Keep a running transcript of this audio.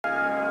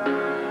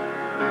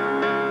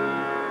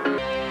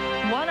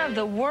of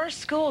the worst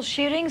school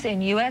shootings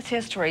in U.S.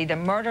 history, the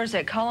murders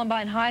at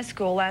Columbine High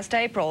School last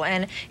April,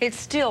 and it's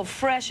still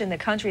fresh in the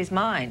country's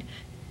mind.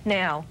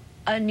 Now,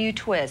 a new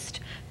twist.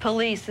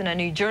 Police in a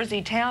New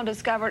Jersey town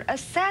discovered a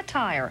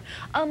satire,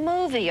 a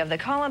movie of the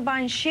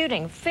Columbine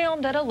shooting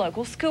filmed at a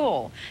local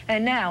school.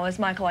 And now, as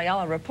Michael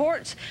Ayala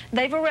reports,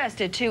 they've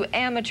arrested 2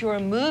 amateur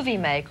movie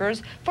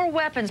makers for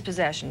weapons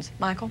possessions.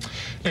 Michael?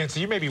 Nancy,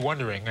 you may be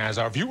wondering, as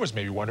our viewers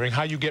may be wondering,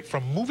 how you get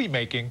from movie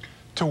making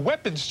to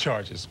weapons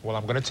charges. Well,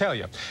 I'm going to tell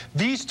you.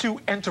 These 2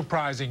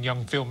 enterprising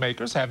young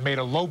filmmakers have made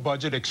a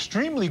low-budget,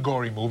 extremely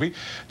gory movie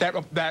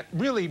that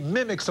really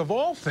mimics, of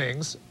all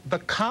things, the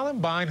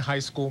Columbine High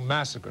School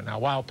Massacre. Now,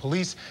 while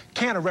police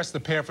can't arrest the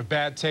pair for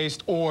bad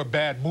taste or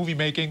bad movie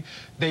making,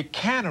 they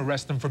can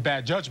arrest them for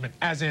bad judgment,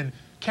 as in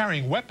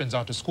carrying weapons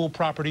onto school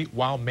property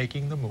while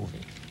making the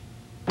movie.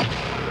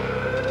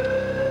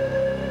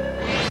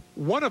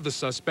 One of the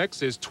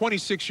suspects is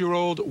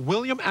 26-year-old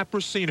William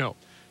Aprisino.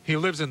 He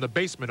lives in the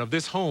basement of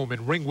this home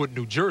in Ringwood,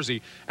 New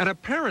Jersey, and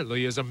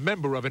apparently is a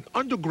member of an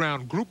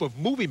underground group of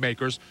movie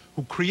makers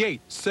who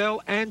create,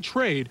 sell, and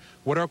trade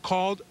what are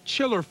called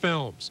chiller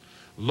films.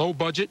 Low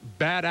budget,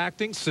 bad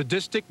acting,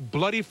 sadistic,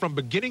 bloody from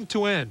beginning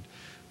to end.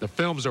 The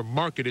films are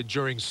marketed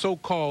during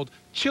so-called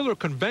chiller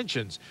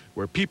conventions,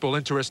 where people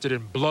interested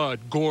in blood,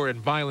 gore,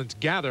 and violence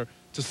gather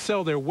to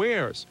sell their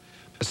wares.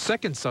 The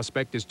second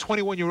suspect is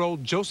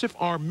 21-year-old Joseph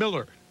R.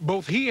 Miller.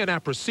 Both he and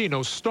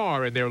Aprisino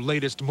star in their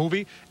latest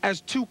movie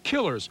as 2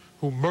 killers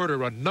who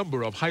murder a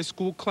number of high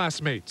school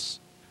classmates.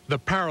 The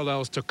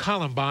parallels to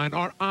Columbine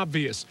are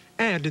obvious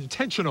and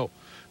intentional.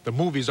 The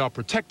movies are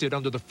protected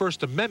under the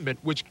First Amendment,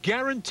 which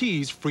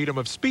guarantees freedom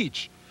of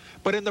speech.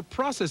 But in the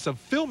process of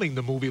filming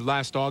the movie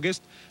last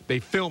August, they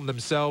filmed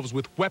themselves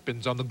with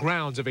weapons on the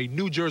grounds of a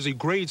New Jersey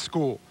grade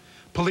school.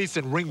 Police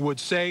in Ringwood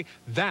say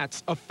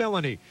that's a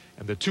felony,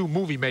 and the 2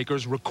 movie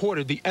makers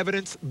recorded the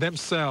evidence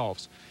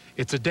themselves.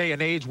 It's a day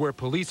and age where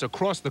police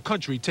across the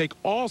country take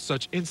all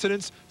such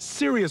incidents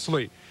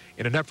seriously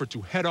in an effort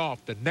to head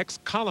off the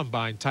next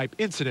Columbine-type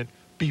incident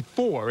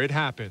before it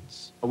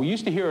happens. We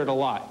used to hear it a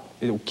lot.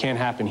 It can't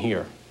happen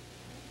here.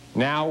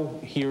 Now,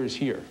 here is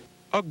here.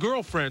 A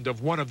girlfriend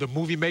of one of the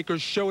movie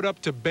makers showed up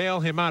to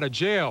bail him out of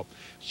jail.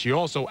 She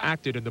also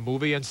acted in the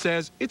movie and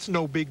says it's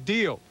no big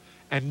deal.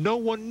 And no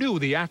one knew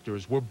the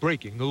actors were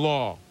breaking the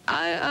law.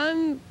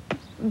 I'm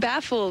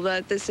baffled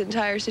at this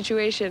entire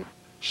situation.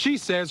 She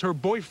says her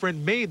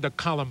boyfriend made the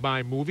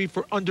Columbine movie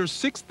for under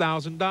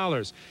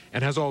 $6,000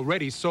 and has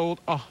already sold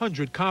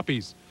 100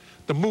 copies.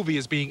 The movie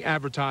is being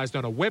advertised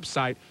on a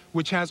website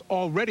which has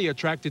already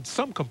attracted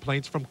some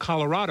complaints from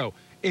Colorado,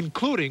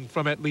 including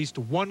from at least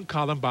 1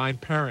 Columbine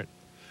parent.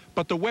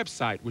 But the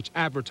website, which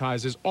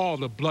advertises all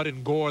the blood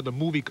and gore the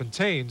movie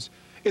contains,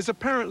 is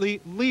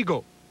apparently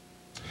legal.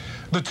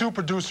 The 2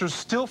 producers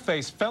still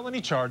face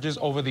felony charges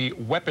over the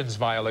weapons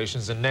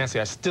violations. And Nancy,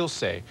 I still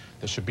say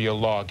there should be a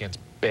law against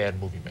bad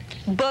movie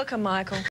making. Book 'em, Michael.